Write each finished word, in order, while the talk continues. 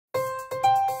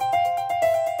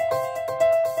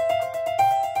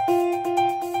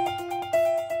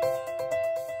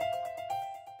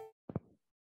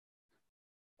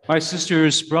My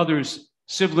sisters, brothers,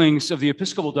 siblings of the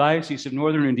Episcopal Diocese of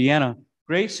Northern Indiana,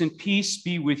 grace and peace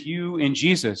be with you in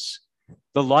Jesus,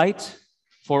 the light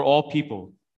for all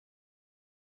people.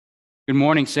 Good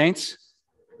morning, saints.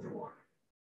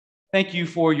 Thank you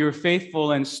for your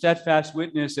faithful and steadfast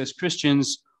witness as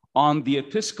Christians on the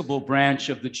Episcopal branch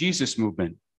of the Jesus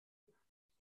movement.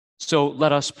 So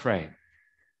let us pray.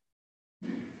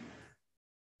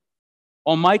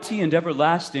 Almighty and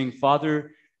everlasting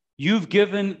Father, you've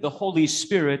given the Holy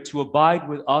Spirit to abide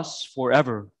with us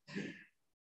forever.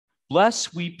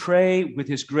 Bless, we pray, with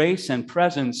his grace and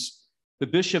presence, the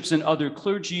bishops and other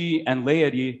clergy and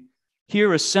laity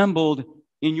here assembled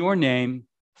in your name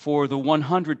for the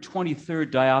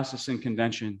 123rd Diocesan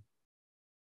Convention,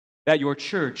 that your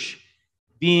church,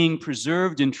 being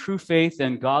preserved in true faith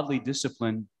and godly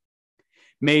discipline,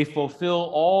 may fulfill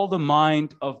all the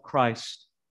mind of Christ,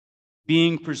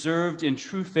 being preserved in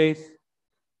true faith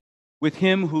with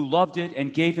him who loved it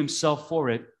and gave himself for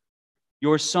it,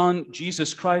 your Son,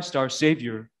 Jesus Christ, our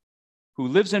Savior, who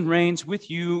lives and reigns with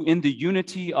you in the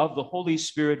unity of the Holy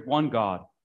Spirit, one God,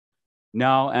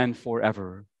 now and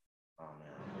forever.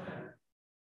 Amen.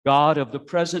 God of the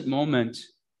present moment,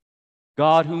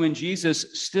 God who in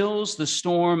Jesus stills the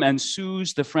storm and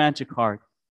soothes the frantic heart,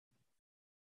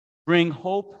 bring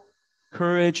hope,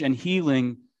 courage, and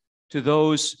healing to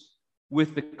those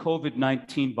with the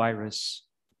COVID-19 virus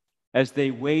as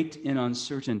they wait in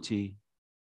uncertainty.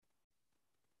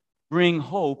 Bring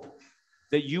hope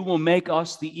that you will make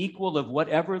us the equal of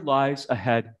whatever lies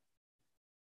ahead.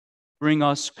 Bring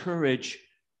us courage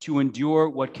to endure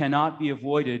what cannot be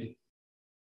avoided,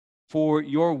 for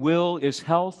your will is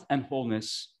health and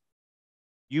wholeness.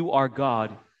 You are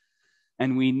God,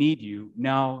 and we need you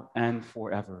now and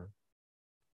forever.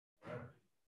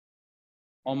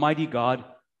 Almighty God,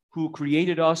 who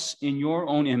created us in your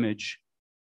own image,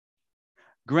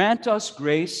 grant us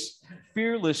grace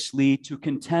fearlessly to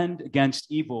contend against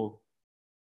evil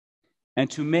and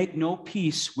to make no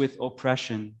peace with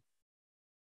oppression,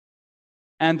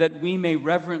 and that we may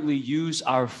reverently use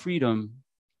our freedom.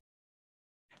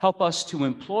 Help us to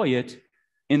employ it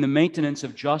in the maintenance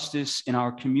of justice in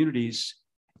our communities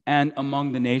and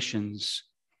among the nations,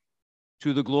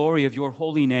 to the glory of your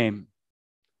holy name,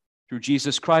 through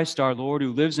Jesus Christ our Lord,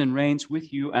 who lives and reigns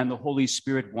with you and the Holy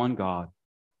Spirit, one God,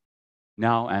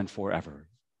 now and forever.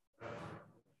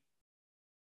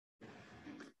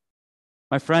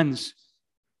 My friends,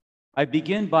 I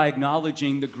begin by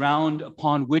acknowledging the ground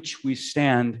upon which we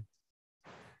stand,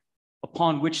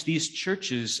 upon which these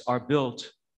churches are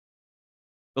built,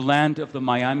 the land of the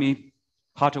Miami,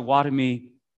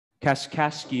 Potawatomi,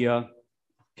 Kaskaskia,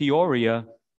 Peoria,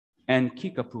 and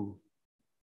Kickapoo,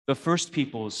 the first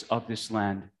peoples of this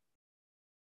land.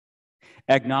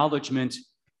 Acknowledgement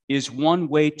is one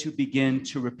way to begin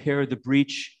to repair the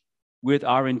breach with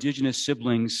our indigenous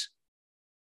siblings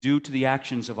due to the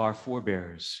actions of our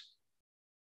forebears.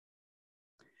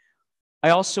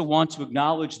 I also want to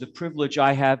acknowledge the privilege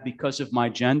I have because of my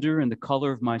gender and the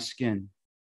color of my skin.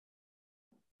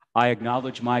 I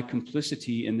acknowledge my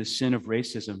complicity in the sin of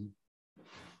racism,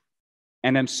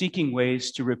 and am seeking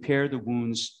ways to repair the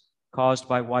wounds caused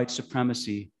by white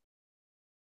supremacy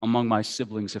among my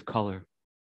siblings of color.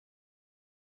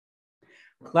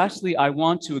 Lastly, I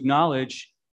want to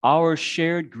acknowledge our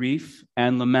shared grief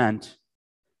and lament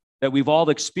that we've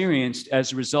all experienced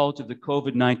as a result of the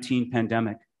COVID-19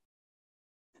 pandemic.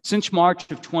 Since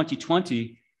March of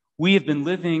 2020, we have been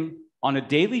living on a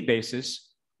daily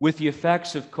basis with the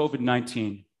effects of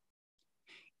COVID-19.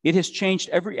 It has changed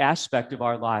every aspect of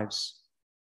our lives,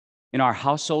 in our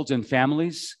households and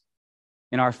families,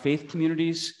 in our faith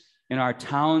communities, in our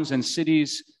towns and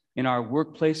cities, in our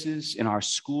workplaces, in our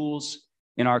schools,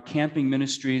 in our camping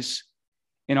ministries,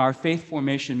 in our faith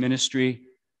formation ministry,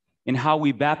 in how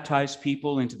we baptize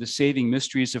people into the saving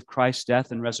mysteries of Christ's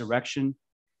death and resurrection,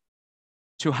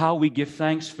 to how we give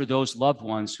thanks for those loved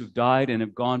ones who've died and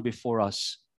have gone before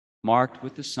us, marked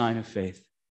with the sign of faith.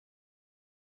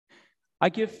 I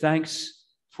give thanks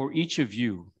for each of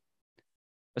you,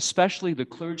 especially the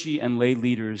clergy and lay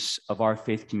leaders of our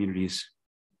faith communities.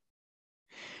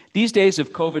 These days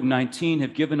of COVID-19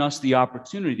 have given us the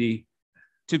opportunity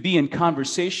to be in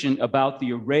conversation about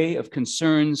the array of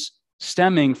concerns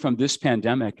stemming from this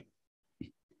pandemic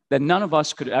that none of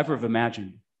us could ever have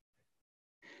imagined.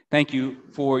 Thank you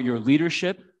for your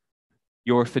leadership,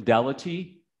 your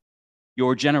fidelity,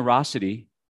 your generosity,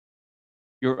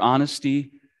 your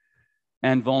honesty,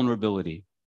 and vulnerability.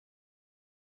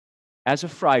 As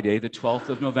of Friday, the 12th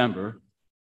of November,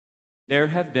 there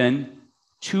have been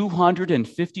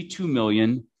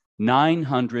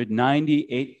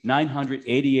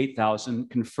 988,000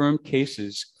 confirmed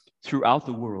cases throughout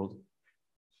the world,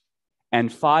 and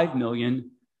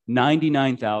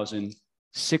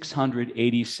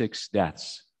 5,099,686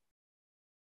 deaths.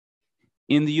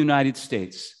 In the United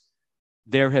States,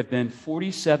 there have been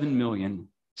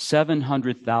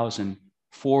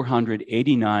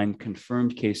 47,700,489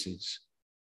 confirmed cases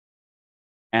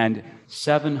and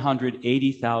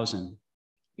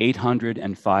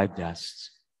 780,805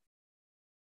 deaths.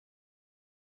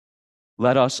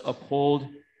 Let us uphold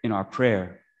in our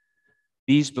prayer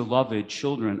these beloved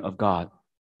children of God.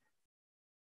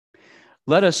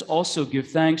 Let us also give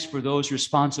thanks for those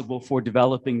responsible for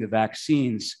developing the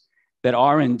vaccines that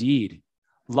are indeed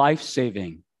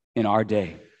life-saving in our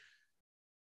day.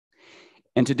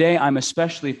 And today, I'm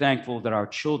especially thankful that our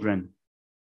children,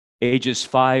 ages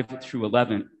 5 through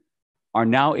 11, are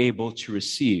now able to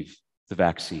receive the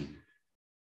vaccine.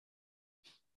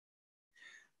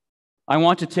 I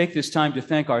want to take this time to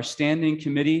thank our standing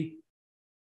committee,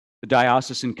 the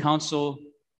Diocesan Council,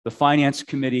 the Finance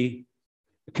Committee,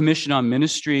 the Commission on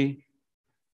Ministry,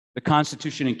 the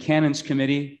Constitution and Canons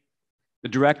Committee, the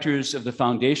directors of the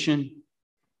Foundation,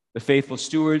 the Faithful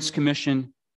Stewards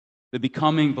Commission, the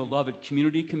Becoming Beloved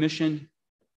Community Commission,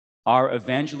 our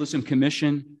Evangelism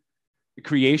Commission, the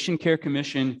Creation Care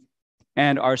Commission,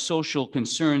 and our Social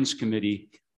Concerns Committee,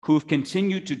 who've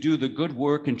continued to do the good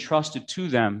work entrusted to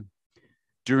them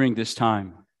during this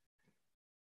time.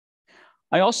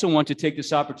 I also want to take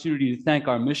this opportunity to thank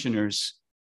our missioners,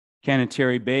 Canon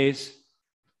Terry Bays,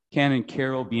 Canon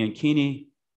Carol Bianchini,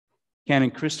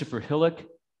 Canon Christopher Hillock,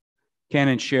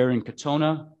 Canon Sharon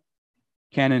Katona,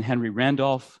 Canon Henry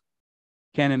Randolph,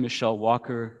 Canon Michelle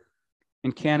Walker,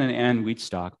 and Canon Ann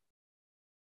Wheatstock.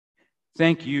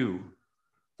 Thank you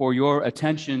for your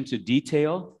attention to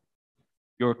detail,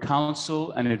 your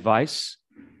counsel and advice,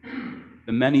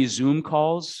 the many Zoom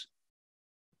calls,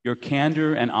 your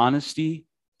candor and honesty,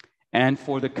 and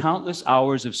for the countless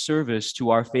hours of service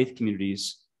to our faith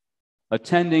communities,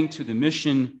 attending to the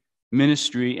mission,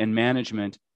 ministry, and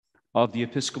management of the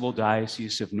Episcopal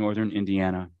Diocese of Northern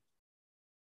Indiana.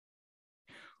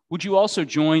 Would you also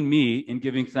join me in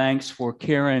giving thanks for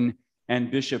Karen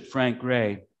and Bishop Frank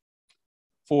Gray,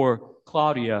 for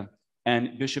Claudia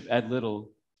and Bishop Ed Little,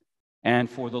 and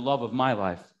for the love of my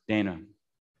life, Dana.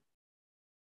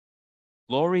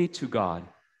 Glory to God,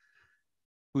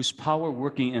 whose power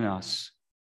working in us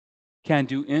can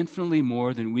do infinitely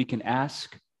more than we can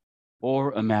ask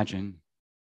or imagine.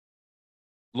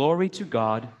 Glory to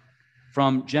God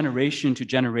from generation to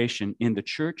generation in the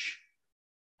church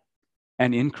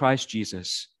and in Christ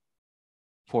Jesus,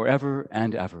 forever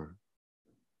and ever.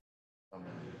 Amen.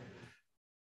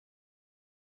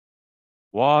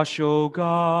 Wash, O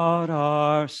God,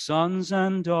 our sons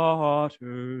and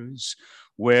daughters,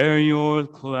 where your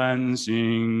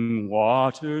cleansing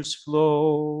waters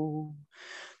flow.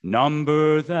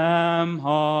 Number them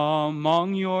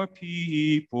among your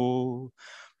people,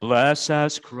 bless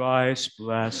as Christ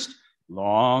blessed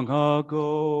long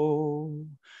ago.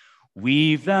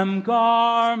 Weave them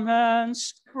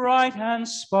garments bright and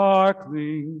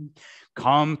sparkling,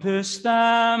 compass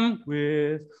them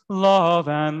with love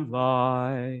and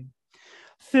light.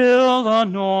 Fill,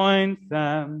 anoint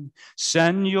them,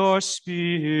 send your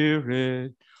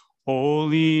Spirit,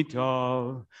 Holy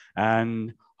Dove,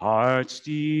 and heart's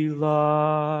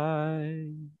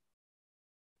delight.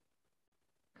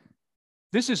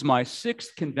 This is my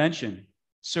 6th convention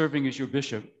serving as your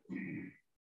bishop.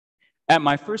 At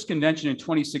my first convention in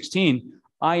 2016,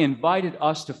 I invited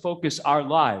us to focus our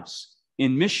lives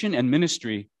in mission and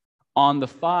ministry on the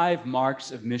 5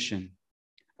 marks of mission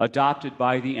adopted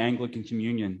by the Anglican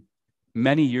Communion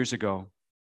many years ago.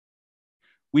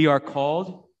 We are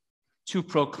called to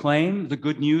proclaim the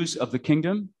good news of the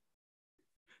kingdom,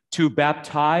 to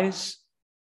baptize,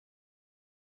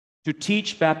 to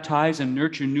teach, baptize, and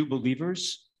nurture new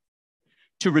believers,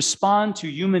 to respond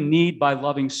to human need by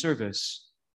loving service,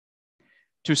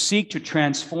 to seek to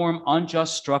transform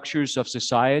unjust structures of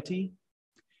society,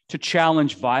 to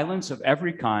challenge violence of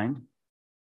every kind,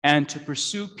 and to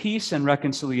pursue peace and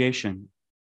reconciliation,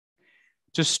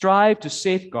 to strive to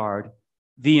safeguard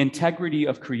the integrity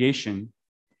of creation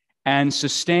and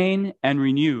sustain and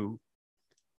renew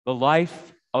the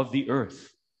life of the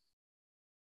earth.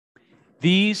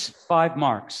 These 5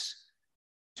 marks,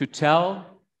 to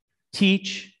tell,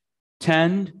 teach,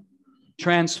 tend,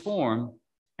 transform,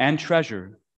 and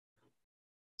treasure,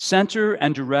 center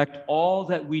and direct all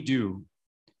that we do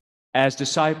as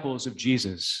disciples of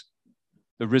Jesus,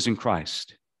 the risen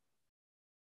Christ.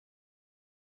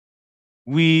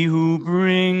 We who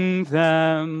bring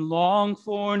them long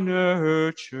for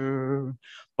nurture,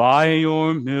 by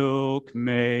your milk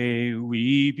may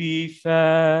we be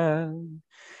fed.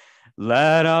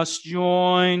 Let us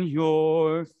join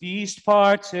your feast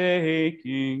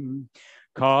partaking,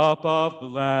 cup of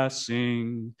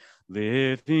blessing,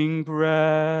 living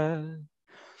bread.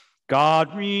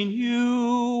 God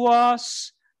renew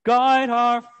us, guide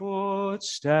our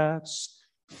footsteps,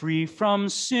 free from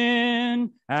sin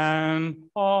and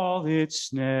all its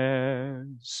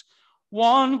snares.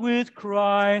 One with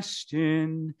Christ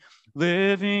in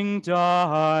living,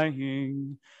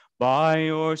 dying, by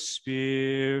your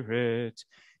Spirit,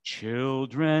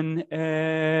 children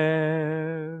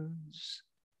heirs.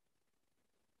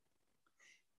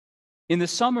 In the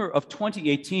summer of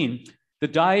 2018, the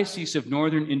Diocese of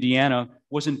Northern Indiana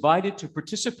was invited to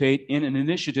participate in an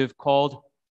initiative called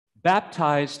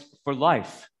Baptized for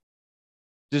Life,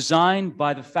 designed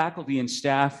by the faculty and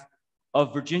staff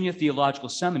of Virginia Theological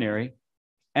Seminary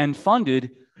and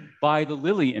funded by the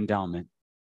Lilly Endowment.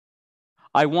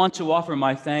 I want to offer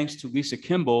my thanks to Lisa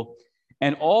Kimball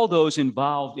and all those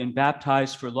involved in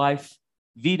Baptized for Life,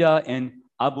 Vida en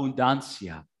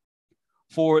Abundancia,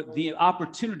 for the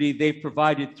opportunity they've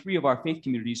provided 3 of our faith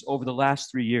communities over the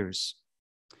last 3 years.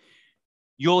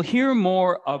 You'll hear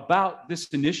more about this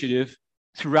initiative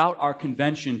throughout our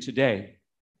convention today.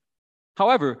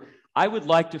 However, I would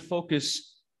like to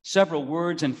focus several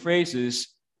words and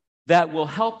phrases that will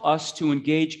help us to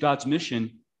engage God's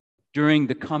mission during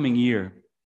the coming year.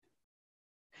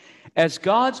 As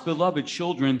God's beloved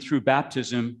children through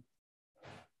baptism,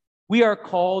 we are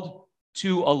called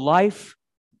to a life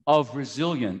of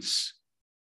resilience.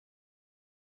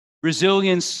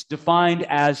 Resilience defined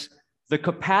as the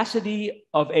capacity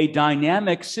of a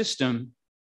dynamic system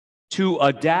to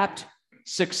adapt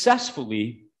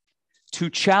successfully to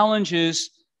challenges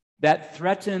that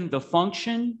threaten the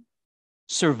function,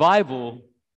 survival,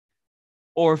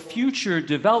 or future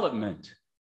development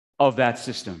of that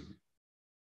system.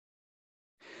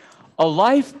 A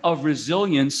life of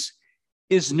resilience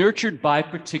is nurtured by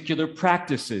particular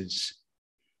practices.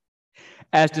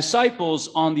 As disciples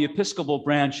on the Episcopal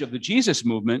branch of the Jesus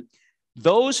movement,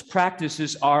 those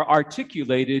practices are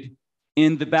articulated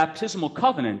in the baptismal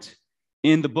covenant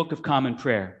in the Book of Common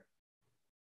Prayer.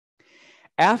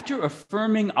 After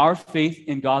affirming our faith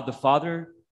in God the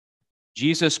Father,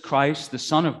 Jesus Christ, the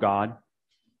Son of God,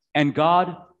 and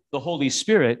God the Holy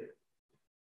Spirit,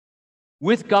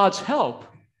 with God's help,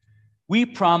 we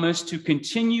promise to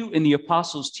continue in the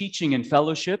apostles' teaching and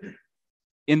fellowship,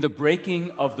 in the breaking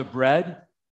of the bread,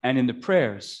 and in the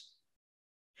prayers.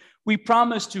 We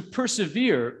promise to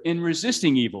persevere in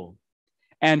resisting evil,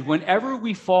 and whenever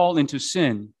we fall into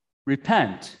sin,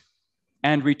 repent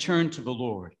and return to the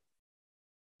Lord.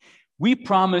 We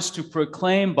promise to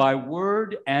proclaim by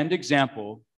word and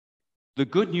example the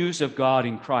good news of God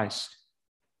in Christ.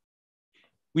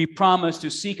 We promise to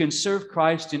seek and serve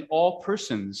Christ in all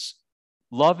persons,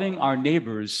 loving our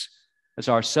neighbors as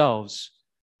ourselves.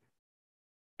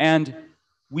 And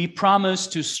we promise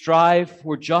to strive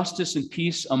for justice and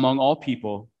peace among all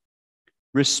people,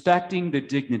 respecting the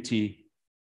dignity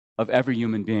of every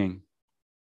human being.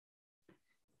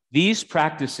 These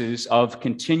practices of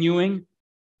continuing,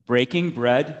 breaking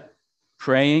bread,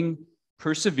 praying,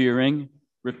 persevering,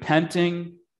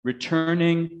 repenting,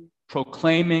 returning,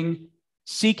 proclaiming,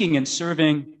 seeking and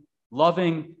serving,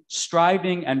 loving,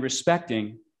 striving, and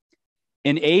respecting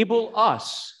enable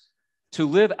us to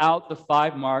live out the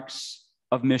 5 marks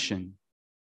of mission: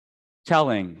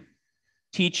 telling,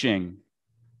 teaching,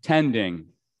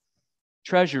 tending,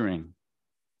 treasuring,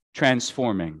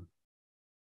 transforming.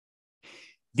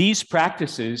 These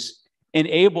practices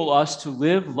enable us to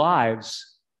live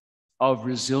lives of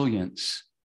resilience.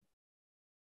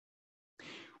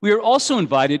 We are also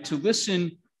invited to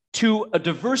listen to a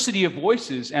diversity of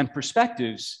voices and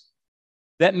perspectives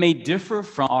that may differ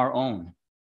from our own.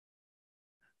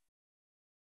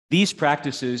 These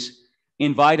practices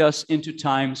invite us into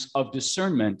times of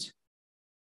discernment.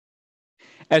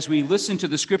 As we listen to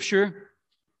the Scripture,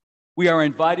 we are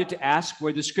invited to ask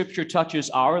where the Scripture touches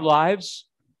our lives,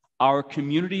 our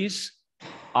communities,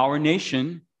 our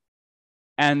nation,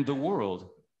 and the world.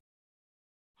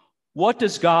 What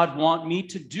does God want me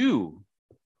to do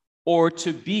or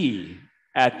to be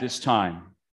at this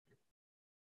time?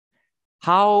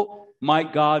 How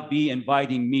might God be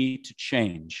inviting me to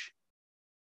change?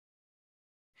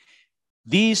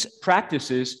 These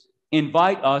practices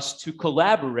invite us to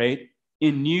collaborate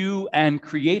in new and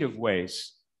creative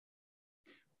ways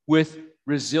with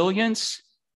resilience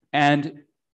and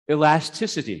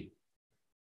elasticity.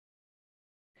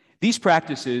 These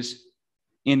practices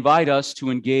invite us to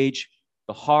engage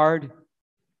the hard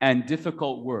and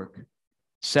difficult work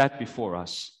set before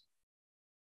us,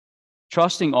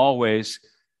 trusting always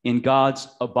in God's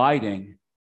abiding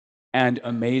and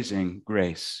amazing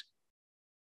grace.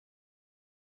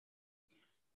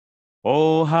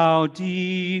 Oh, how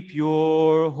deep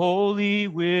your holy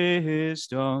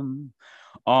wisdom,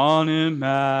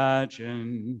 unimagined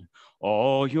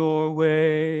all your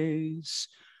ways.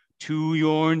 To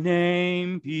your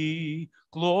name be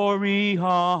glory,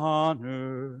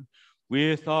 honor.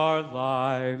 With our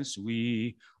lives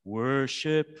we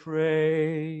worship,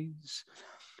 praise.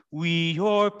 We,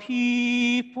 your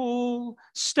people,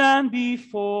 stand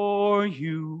before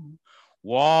you,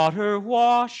 water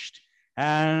washed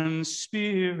and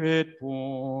spirit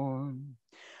born.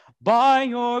 By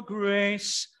your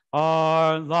grace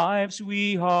our lives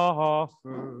we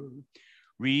offer.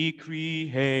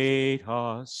 Recreate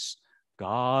us,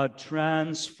 God,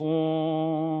 transform.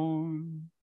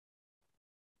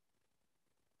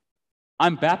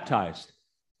 I'm baptized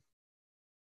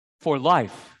for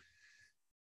life,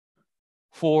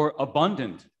 for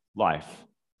abundant life.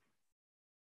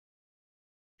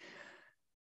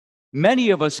 Many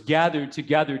of us gathered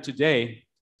together today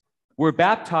were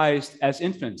baptized as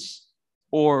infants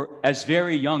or as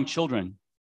very young children.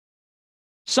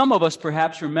 Some of us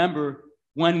perhaps remember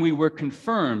when we were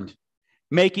confirmed,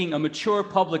 making a mature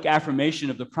public affirmation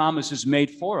of the promises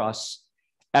made for us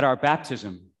at our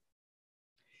baptism.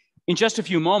 In just a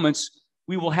few moments,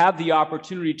 we will have the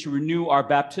opportunity to renew our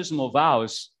baptismal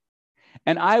vows,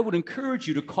 and I would encourage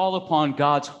you to call upon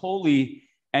God's holy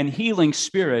and healing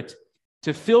Spirit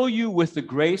to fill you with the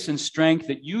grace and strength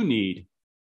that you need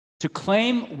to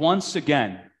claim once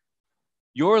again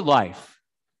your life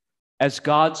as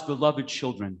God's beloved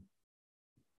children,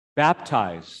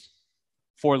 baptized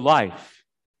for life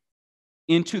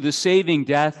into the saving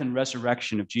death and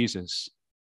resurrection of Jesus.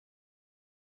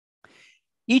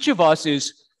 Each of us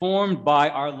is formed by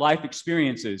our life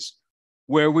experiences,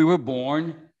 where we were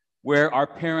born, where our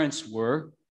parents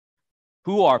were,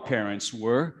 who our parents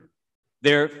were,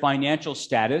 their financial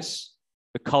status,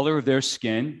 the color of their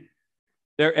skin,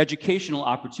 their educational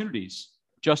opportunities,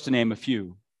 just to name a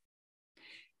few.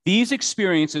 These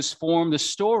experiences form the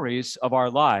stories of our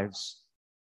lives.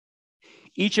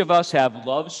 Each of us have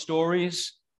love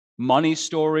stories, money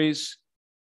stories,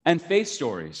 and faith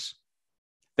stories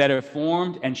that have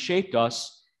formed and shaped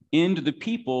us into the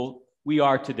people we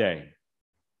are today.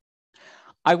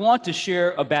 I want to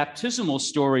share a baptismal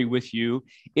story with you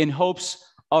in hopes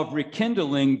of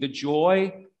rekindling the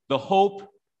joy, the hope,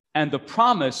 and the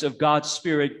promise of God's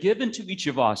Spirit given to each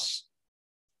of us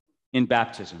in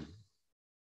baptism.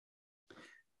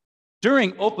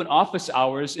 During open office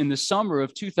hours in the summer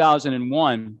of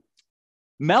 2001,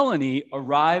 Melanie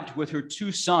arrived with her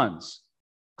two sons,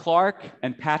 Clark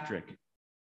and Patrick.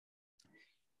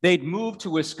 They'd moved to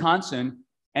Wisconsin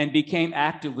and became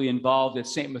actively involved at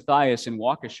St. Matthias in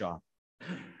Waukesha.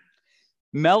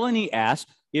 Melanie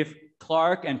asked if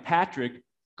Clark and Patrick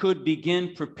could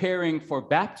begin preparing for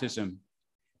baptism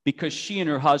because she and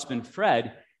her husband,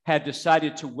 Fred, had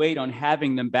decided to wait on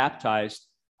having them baptized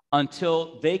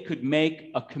until they could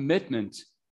make a commitment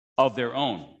of their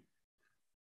own.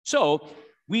 So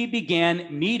we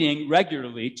began meeting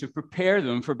regularly to prepare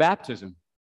them for baptism.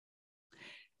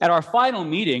 At our final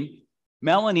meeting,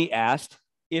 Melanie asked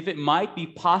if it might be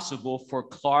possible for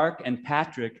Clark and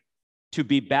Patrick to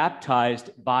be baptized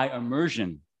by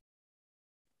immersion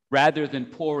rather than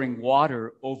pouring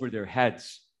water over their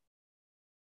heads.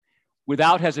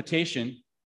 Without hesitation,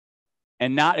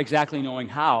 and not exactly knowing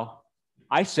how,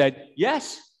 I said,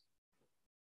 yes.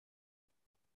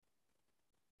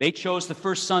 They chose the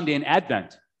first Sunday in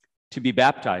Advent to be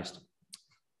baptized.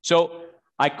 So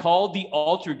I called the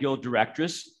Altar Guild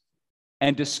directress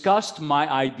and discussed my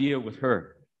idea with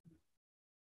her.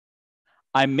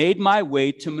 I made my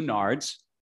way to Menards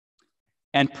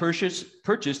and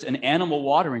purchased an animal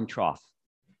watering trough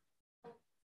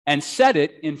and set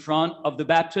it in front of the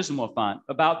baptismal font,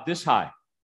 about this high.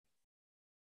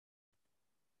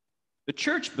 The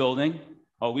church building,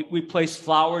 we placed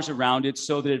flowers around it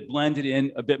so that it blended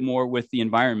in a bit more with the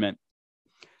environment.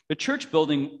 The church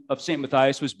building of St.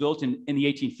 Matthias was built in the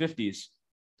 1850s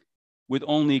with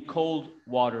only cold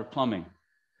water plumbing.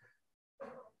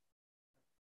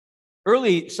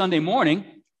 Early Sunday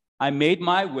morning, I made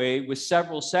my way with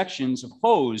several sections of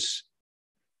hose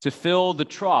to fill the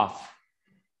trough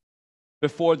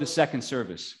before the second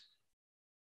service.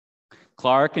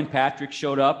 Clark and Patrick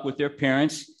showed up with their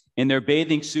parents in their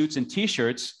bathing suits and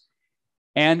t-shirts,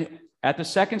 and at the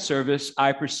second service,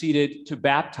 I proceeded to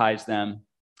baptize them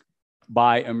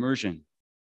by immersion.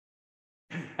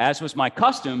 As was my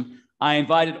custom, I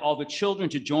invited all the children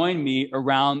to join me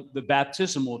around the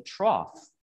baptismal trough.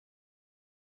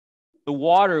 The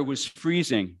water was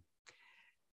freezing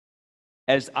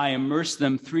as I immersed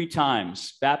them 3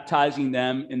 times, baptizing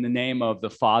them in the name of the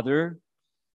Father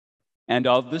and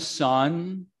of the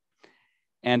Son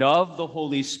and of the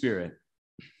Holy Spirit.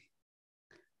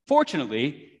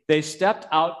 Fortunately, they stepped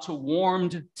out to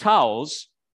warmed towels,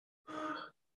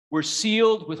 were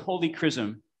sealed with holy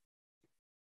chrism,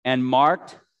 and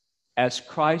marked as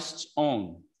Christ's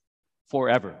own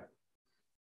forever.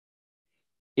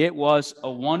 It was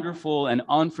a wonderful and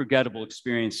unforgettable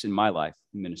experience in my life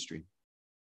in ministry.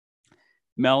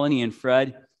 Melanie and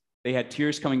Fred, they had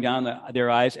tears coming down their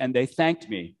eyes, and they thanked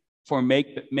me for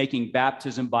making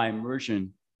baptism by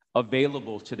immersion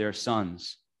available to their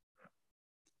sons.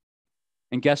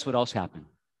 And guess what else happened?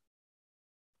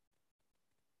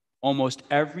 Almost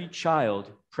every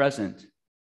child present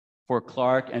for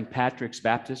Clark and Patrick's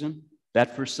baptism,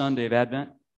 that first Sunday of Advent,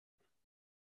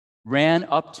 ran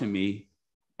up to me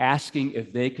asking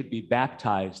if they could be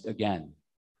baptized again.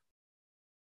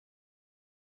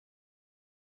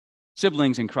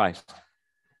 Siblings in Christ,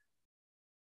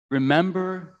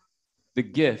 remember the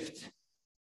gift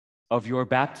of your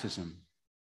baptism.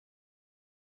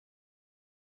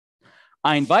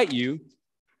 I invite you,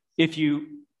 if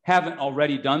you haven't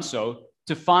already done so,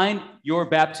 to find your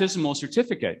baptismal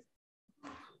certificate.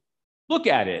 Look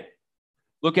at it.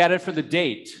 Look at it for the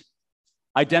date.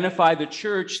 Identify the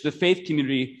church, the faith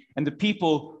community, and the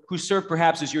people who serve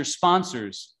perhaps as your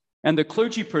sponsors, and the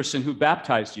clergy person who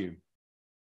baptized you.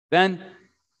 Then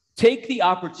take the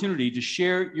opportunity to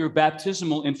share your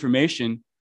baptismal information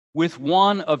with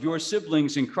one of your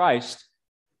siblings in Christ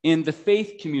in the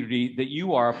faith community that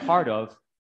you are a part of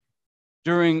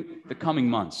during the coming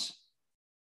months.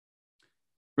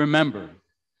 Remember,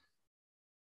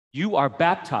 you are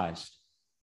baptized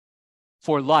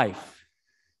for life,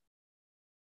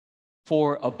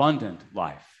 for abundant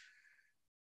life.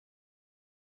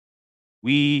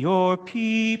 We, your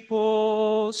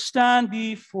people, stand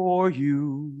before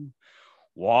you,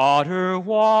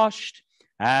 water-washed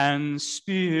and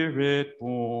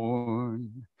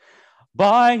Spirit-born.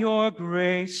 By your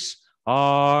grace,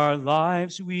 our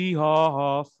lives we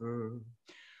offer.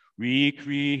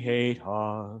 Recreate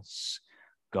us,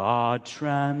 God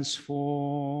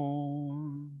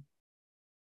transform.